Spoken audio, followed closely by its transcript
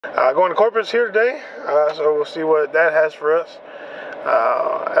Going to Corpus here today, so we'll see what that has for us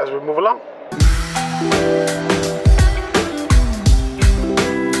as we move along.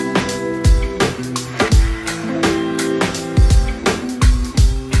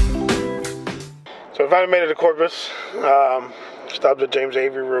 So I finally made it to Corpus. Stopped at James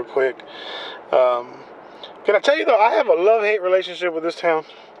Avery real quick. Can I tell you though, I have a love-hate relationship with this town.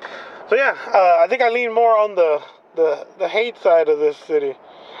 So yeah, I think I lean more on the hate side of this city.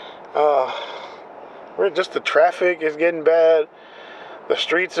 Just the traffic is getting bad. The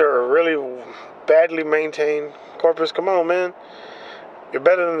streets are really badly maintained. Corpus, come on, man. You're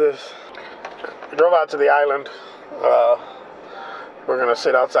better than this. We drove out to the island. We're gonna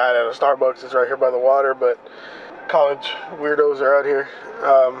sit outside at a Starbucks. It's right here by the water, but college weirdos are out here.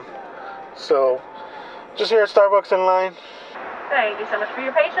 So just here at Starbucks in line. Thank you so much for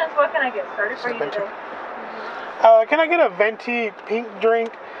your patience. What can I get started for you today? Can I get a venti pink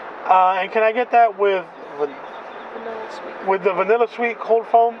drink? And can I get that with the vanilla sweet cold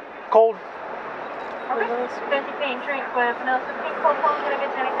foam? Cold. Okay. Venti pink drink with vanilla sweet pink cold foam. Can I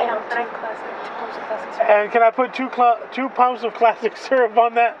get you anything else today? And can I put 2 pumps of classic syrup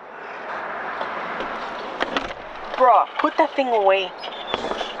on that? Bruh, put that thing away.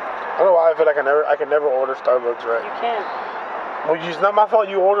 I don't know why I feel like I can never order Starbucks right. You can. Well, it's not my fault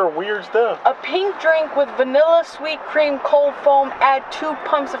you order weird stuff. A pink drink with vanilla sweet cream cold foam, add 2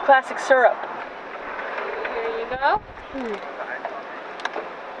 pumps of classic syrup. Here you go.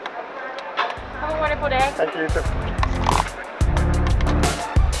 Have a wonderful day. Thank you, too.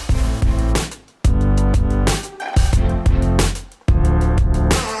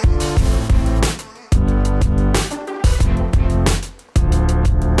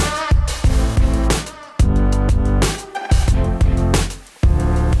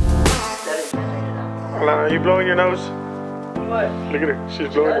 Are you blowing your nose? What? Look at her. She's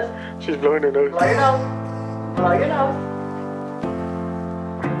blowing. She's blowing her nose. Blow your nose. Blow your nose.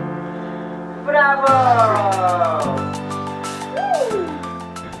 Bravo! Woo!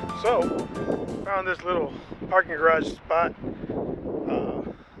 So, found this little parking garage spot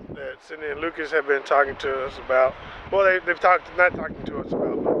that Sydney and Lucas have been talking to us about. Well, they've not talking to us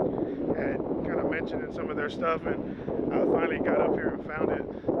about, but had kind of mentioned in some of their stuff, and I finally got up here and found it.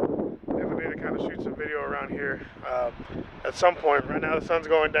 Definitely need to kind of shoot some video around here at some point. Right now the sun's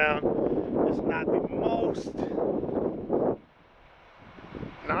going down. It's not the most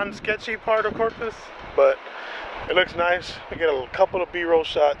non-sketchy part of Corpus, but it looks nice. We get a couple of B-roll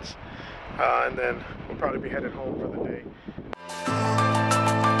shots, and then we'll probably be headed home for the day.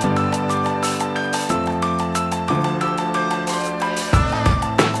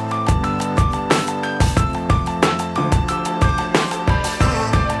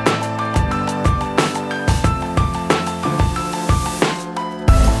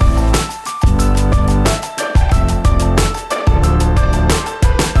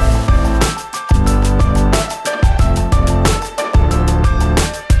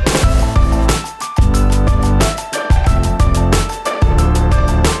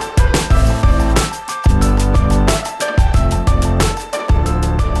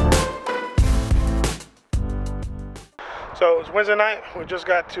 So it's Wednesday night. We just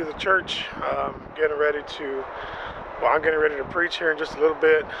got to the church, getting ready to, well, I'm getting ready to preach here in just a little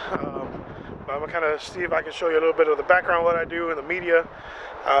bit. But I'm gonna kind of see if I can show you a little bit of the background, what I do in the media,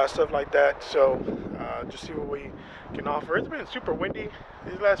 stuff like that. So just see what we can offer. It's been super windy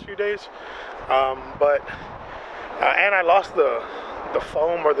these last few days, and I lost the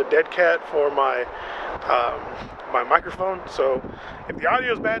foam or the dead cat for my my microphone. So if the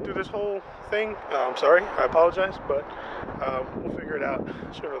audio is bad through this whole thing, I'm sorry, I apologize, but we'll figure it out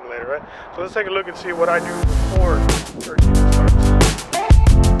sooner than later, right? So let's take a look and see what I do before church even starts.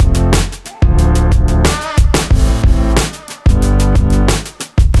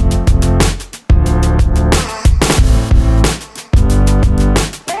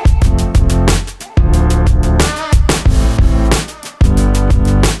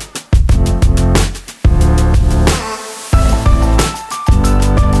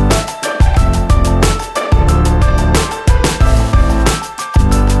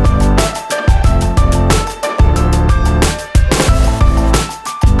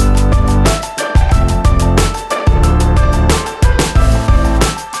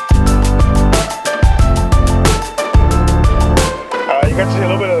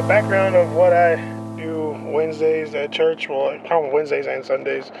 Background of what I do Wednesdays at church. Well, common Wednesdays and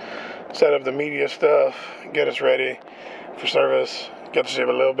Sundays. Set up the media stuff, get us ready for service, get to see a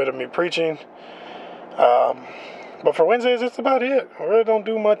little bit of me preaching. But for Wednesdays, that's about it. I really don't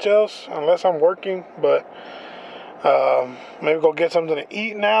do much else unless I'm working. But Maybe go get something to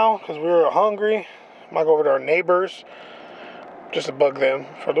eat now because we were hungry. Might go over to our neighbors just to bug them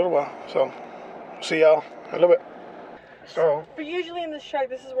for a little while. So, see y'all in a little bit. So, but usually in this truck,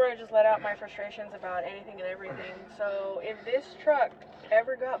 this is where I just let out my frustrations about anything and everything. So if this truck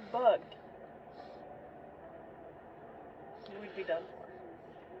ever got bugged, we'd be done for.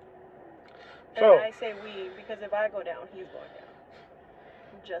 So, and I say we because if I go down, he's going down.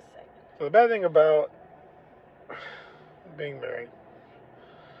 Just saying. So the bad thing about being married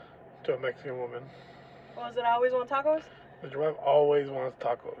to a Mexican woman. Was it I always want tacos? But your wife always wants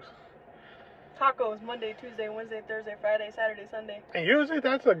tacos. Tacos Monday, Tuesday, Wednesday, Thursday, Friday, Saturday, Sunday. And usually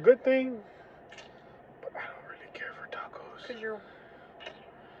that's a good thing. But I don't really care for tacos. Because you're...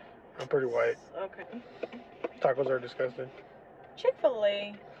 I'm pretty white. Okay. Tacos are disgusting.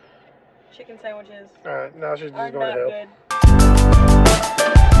 Chick-fil-A chicken sandwiches Alright, now she's just are going not to hell. good.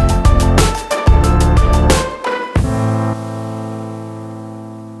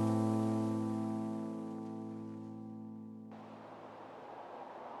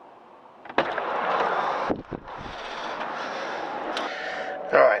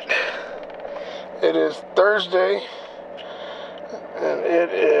 Alright. It is Thursday. And it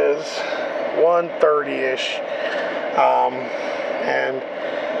is 1:30-ish. And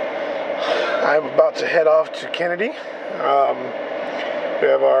I'm about to head off to Kennedy. We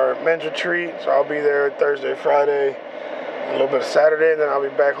have our men's retreat, so I'll be there Thursday, Friday, a little bit of Saturday, and then I'll be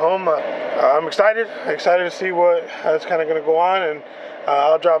back home. I'm excited to see what's kind of going to go on, and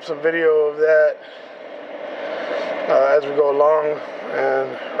I'll drop some video of that as we go along.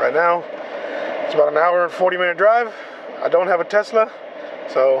 And right now, it's about an hour and 40-minute drive. I don't have a Tesla,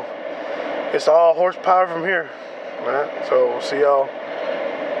 so it's all horsepower from here. All right, so we'll see y'all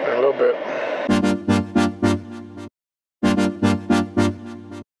in a little bit.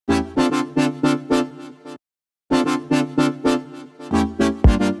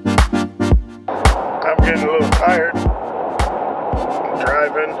 I'm getting a little tired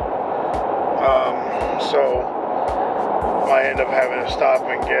driving, so I end up having to stop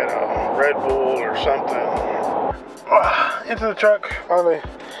and get a Red Bull or something. Into the truck, finally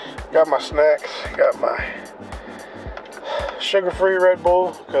got my snacks, got my sugar-free Red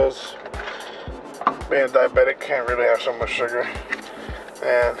Bull, because being diabetic can't really have so much sugar,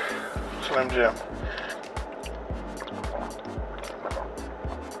 and Slim Jim.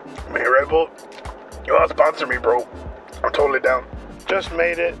 Man, Red Bull, you want to sponsor me, bro? I'm totally down. Just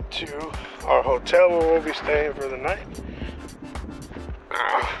made it to our hotel where we'll be staying for the night.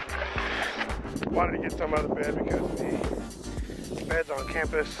 Wanted to get some out of bed because the beds on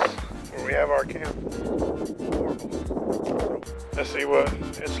campus where we have our camp horrible. So let's see what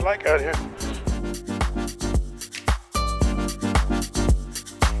it's like out here.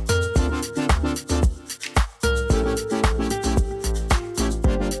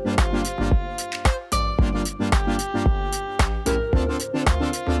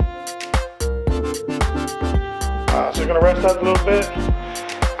 So we're gonna rest up a little bit,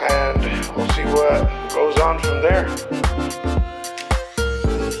 and we'll see what goes on from there.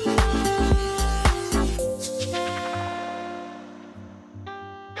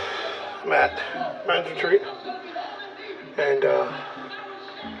 I'm at men's retreat, and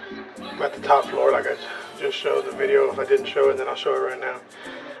I'm at the top floor like I just showed the video. If I didn't show it, then I'll show it right now.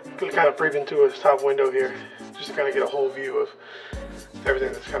 Kind of peep into his top window here, just to kind of get a whole view of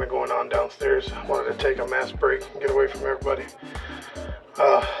everything that's kind of going on downstairs. I wanted to take a mass break and get away from everybody.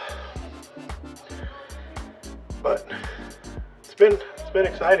 But it's been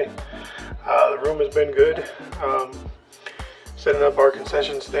exciting. The room has been good. Setting up our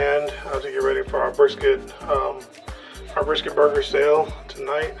concession stand to get ready for our brisket burger sale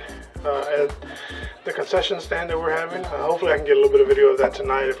tonight at the concession stand that we're having. Hopefully I can get a little bit of video of that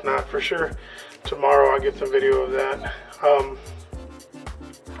tonight. If not, for sure tomorrow I'll get some video of that.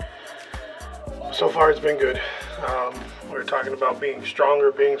 So far it's been good. We're talking about being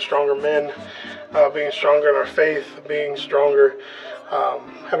stronger men, being stronger in our faith, being stronger,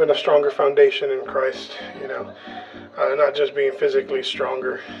 having a stronger foundation in Christ, you know, not just being physically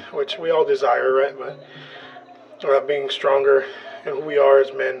stronger, which we all desire, right? But being stronger in who we are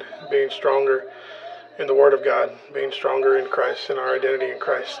as men, being stronger in the Word of God, being stronger in Christ, in our identity in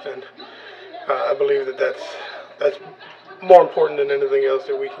Christ. And I believe that that's more important than anything else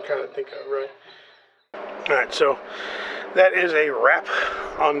that we can kind of think of, right? Alright, so that is a wrap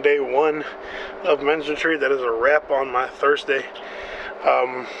on day one of men's retreat. That is a wrap on my Thursday.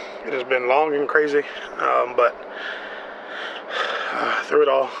 It has been long and crazy, but through it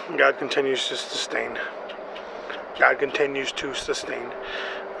all, God continues to sustain. God continues to sustain.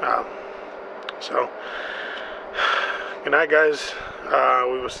 So Good night, guys.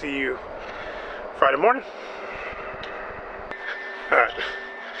 We will see you Friday morning. Alright,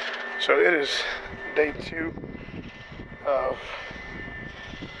 so it is day 2 of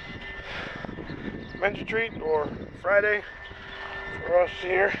men's retreat, or Friday for us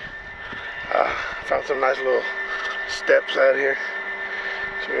here. Found some nice little steps out here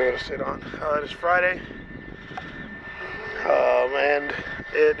to be able to sit on. It is Friday, and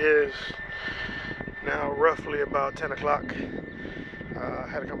it is now roughly about 10 o'clock. I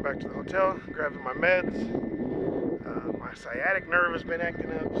had to come back to the hotel, grabbing my meds. My sciatic nerve has been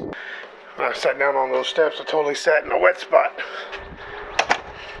acting up. When I sat down on those steps, I totally sat in a wet spot.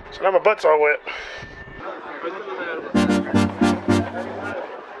 So now my butt's all wet.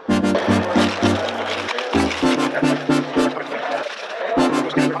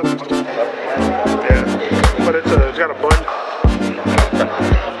 Yeah, but it's got a bun.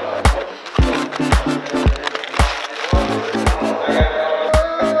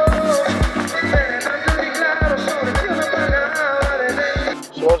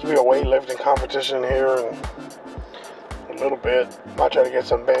 Supposed to be a weightlifting competition here in a little bit. Might try to get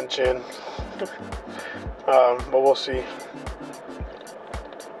some bench in, but we'll see.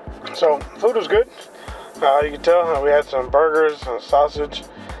 So food was good. You can tell we had some burgers and sausage.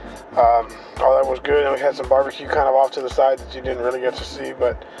 All that was good, and we had some barbecue kind of off to the side that you didn't really get to see.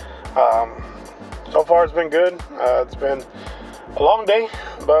 But so far it's been good. It's been a long day,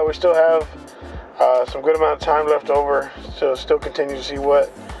 but we still have some good amount of time left over to still continue to see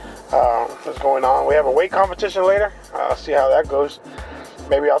what is going on. We have a weight competition later. I'll see how that goes.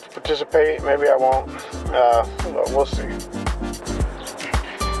 Maybe I'll participate, maybe I won't. We'll see.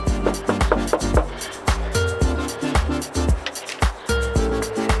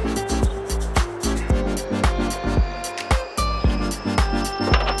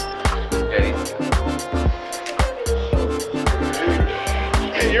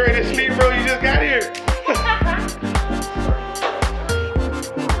 Hey, you're ready to sleep, bro? You just got here.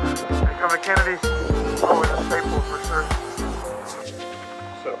 Kennedy, always a staple for sure.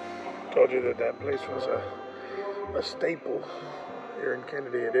 So, told you that place was a staple here in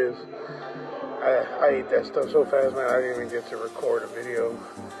Kennedy. It is. I ate that stuff so fast, man. I didn't even get to record a video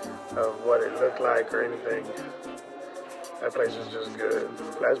of what it looked like or anything. That place is just good.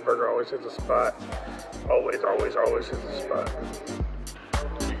 Last Burger always hits the spot. Always hits the spot.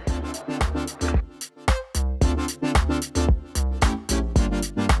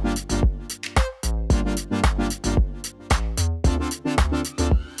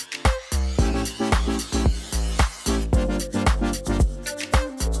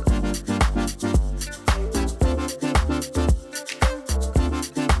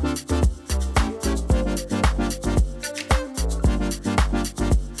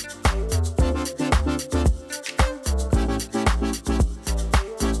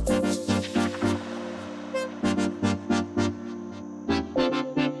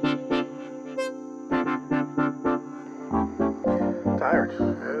 Tired. It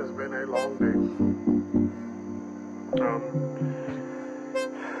has been a long day.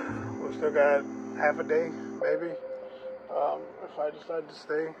 We still got half a day, maybe, if I decide to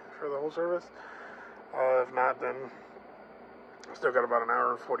stay for the whole service. If not, then I still got about an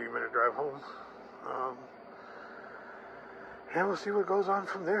hour and 40-minute drive home. And we'll see what goes on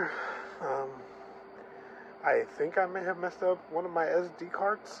from there. I think I may have messed up one of my SD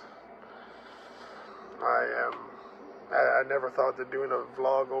cards. I never thought that doing a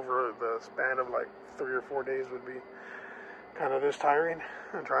vlog over the span of like 3 or 4 days would be kind of this tiring.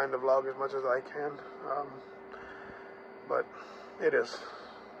 I'm trying to vlog as much as I can, but it is.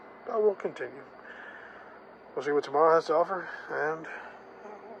 But we'll continue. We'll see what tomorrow has to offer, and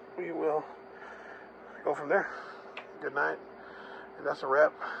we will go from there. Good night, and that's a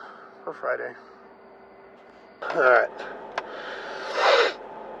wrap for Friday. Alright.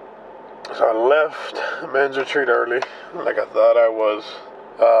 So I left men's retreat early, like I thought I was.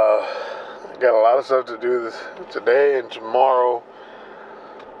 Got a lot of stuff to do today and tomorrow.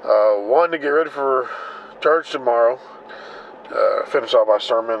 One, to get ready for church tomorrow, finish off my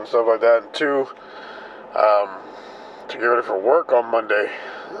sermon and stuff like that. And two, to get ready for work on Monday.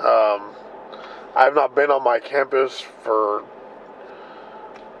 I have not been on my campus for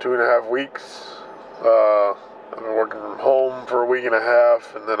 2.5 weeks. I've been working from home for a week and a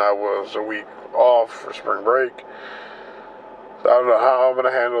half, and then I was a week off for spring break. So I don't know how I'm going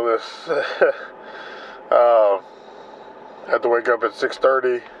to handle this. I have to wake up at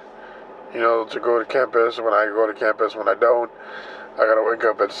 6:30, to go to campus. When I go to campus, when I don't, I got to wake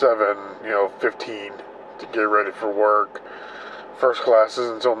up at 7:15 to get ready for work. First class is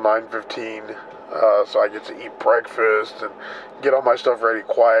until 9:15. so I get to eat breakfast and get all my stuff ready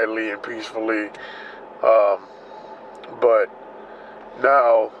quietly and peacefully. But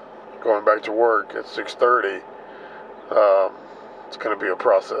now, going back to work at 6:30, it's going to be a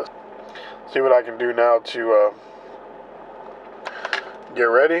process. See what I can do now to get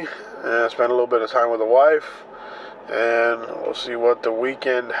ready and spend a little bit of time with the wife, and we'll see what the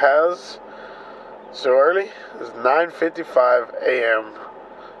weekend has. So early, it's 9:55 a.m.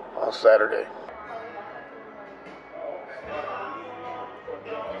 on Saturday.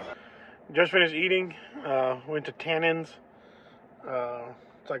 Just finished eating. Went to Tannins.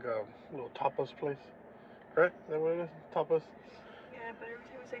 It's like a little tapas place, right? Is that what it is? Tapas? Yeah, but every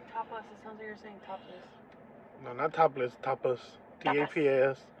time you say tapas, it sounds like you're saying topless. No, not topless. Tapas.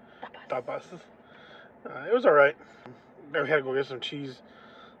 T-A-P-A-S. Tapas. It was alright. Then we had to go get some cheese,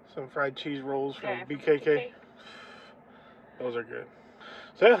 some fried cheese rolls from BKK. Those are good.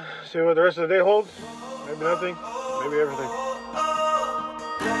 So yeah, see what the rest of the day holds. Maybe nothing, maybe everything.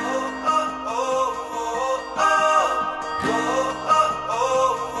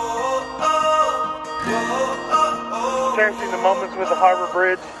 Cherishing the moments with the Harbor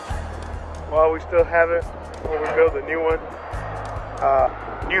Bridge while we still have it, while we build a new one.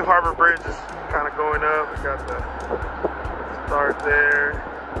 New Harbor Bridge is kind of going up. We got the start there.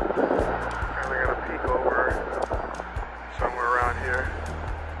 Kind of got a peek over somewhere around here.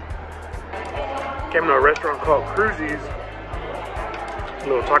 Came to a restaurant called Cruzy's, a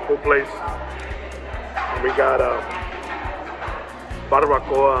little taco place. And we got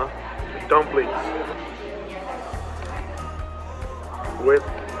barbacoa dumplings with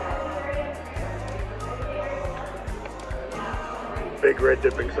big red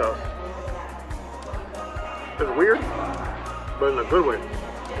dipping sauce. It's weird, but in a good way.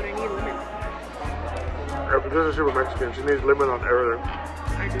 But I need lemon. Yeah, but this is super Mexican. She needs lemon on everything.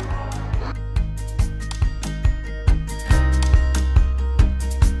 I do.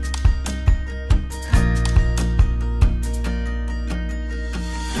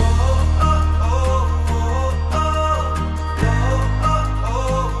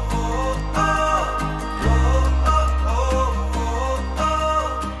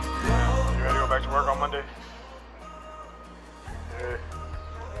 Monday. Yeah.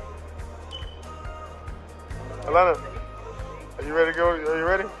 Alana, are you ready to go? Are you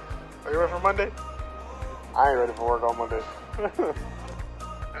ready? Are you ready for Monday? I ain't ready for work on Monday. And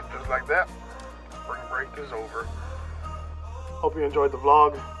just like that, spring break is over. Hope you enjoyed the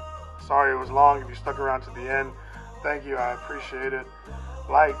vlog. Sorry it was long. If you stuck around to the end, thank you. I appreciate it.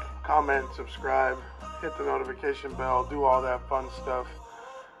 Like, comment, subscribe, hit the notification bell, do all that fun stuff.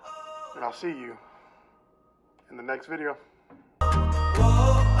 And I'll see you in the next video.